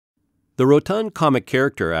The rotund comic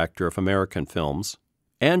character actor of American films,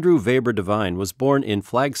 Andrew Weber Devine was born in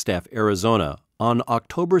Flagstaff, Arizona on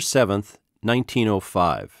October 7,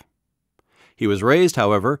 1905. He was raised,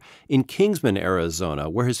 however, in Kingsman, Arizona,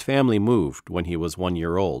 where his family moved when he was 1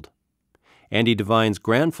 year old. Andy Devine's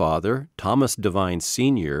grandfather, Thomas Devine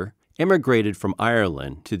Sr., emigrated from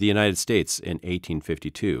Ireland to the United States in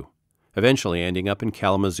 1852, eventually ending up in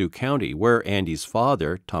Kalamazoo County, where Andy's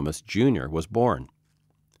father, Thomas Jr., was born.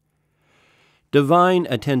 Devine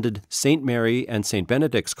attended St. Mary and St.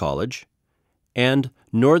 Benedict's College and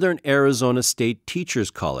Northern Arizona State Teachers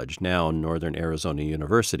College, now Northern Arizona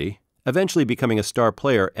University, eventually becoming a star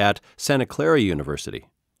player at Santa Clara University.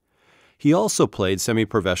 He also played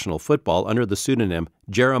semi-professional football under the pseudonym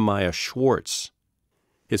Jeremiah Schwartz.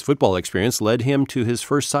 His football experience led him to his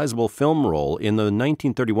first sizable film role in the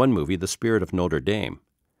 1931 movie The Spirit of Notre Dame.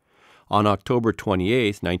 On October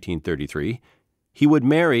 28, 1933, he would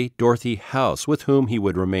marry Dorothy House, with whom he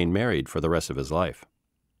would remain married for the rest of his life.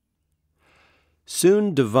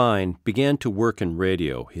 Soon Devine began to work in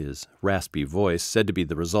radio. His raspy voice, said to be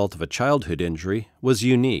the result of a childhood injury, was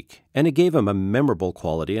unique, and it gave him a memorable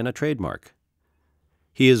quality and a trademark.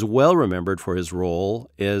 He is well remembered for his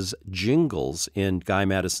role as Jingles in Guy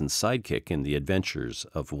Madison's Sidekick in The Adventures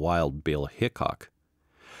of Wild Bill Hickok.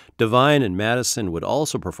 Devine and Madison would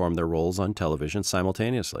also perform their roles on television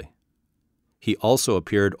simultaneously. He also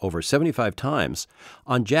appeared over 75 times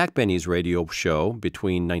on Jack Benny's radio show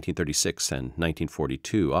between 1936 and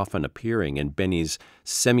 1942, often appearing in Benny's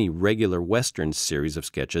semi-regular Western series of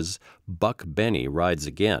sketches, Buck Benny Rides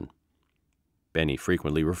Again. Benny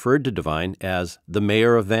frequently referred to Devine as the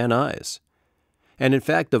mayor of Van Nuys. And in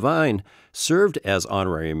fact, Devine served as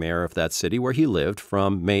honorary mayor of that city where he lived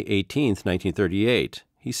from May 18, 1938.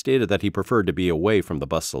 He stated that he preferred to be away from the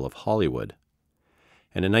bustle of Hollywood.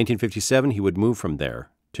 And in 1957, he would move from there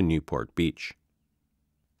to Newport Beach.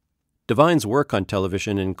 Devine's work on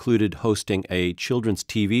television included hosting a children's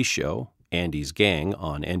TV show, Andy's Gang,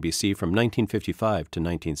 on NBC from 1955 to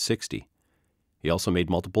 1960. He also made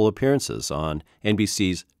multiple appearances on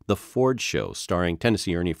NBC's The Ford Show, starring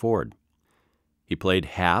Tennessee Ernie Ford. He played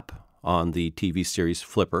Hap on the TV series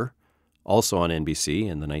Flipper, also on NBC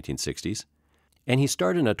in the 1960s. And he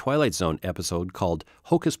starred in a Twilight Zone episode called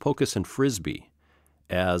Hocus Pocus and Frisbee,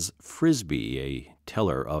 as Frisbee, a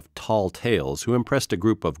teller of tall tales who impressed a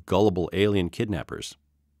group of gullible alien kidnappers.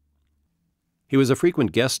 He was a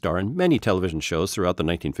frequent guest star in many television shows throughout the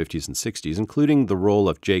 1950s and 60s, including the role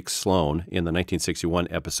of Jake Sloan in the 1961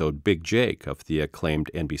 episode Big Jake of the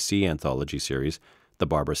acclaimed NBC anthology series The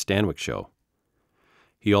Barbara Stanwyck Show.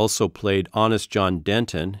 He also played Honest John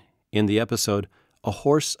Denton in the episode A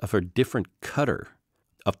Horse of a Different Cutter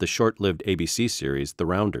of the short-lived ABC series The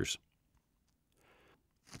Rounders.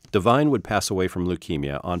 Devine would pass away from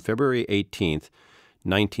leukemia on February 18,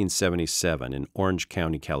 1977, in Orange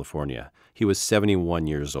County, California. He was 71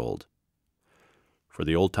 years old. For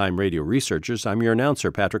the Old Time Radio Researchers, I'm your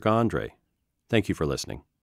announcer, Patrick Andre. Thank you for listening.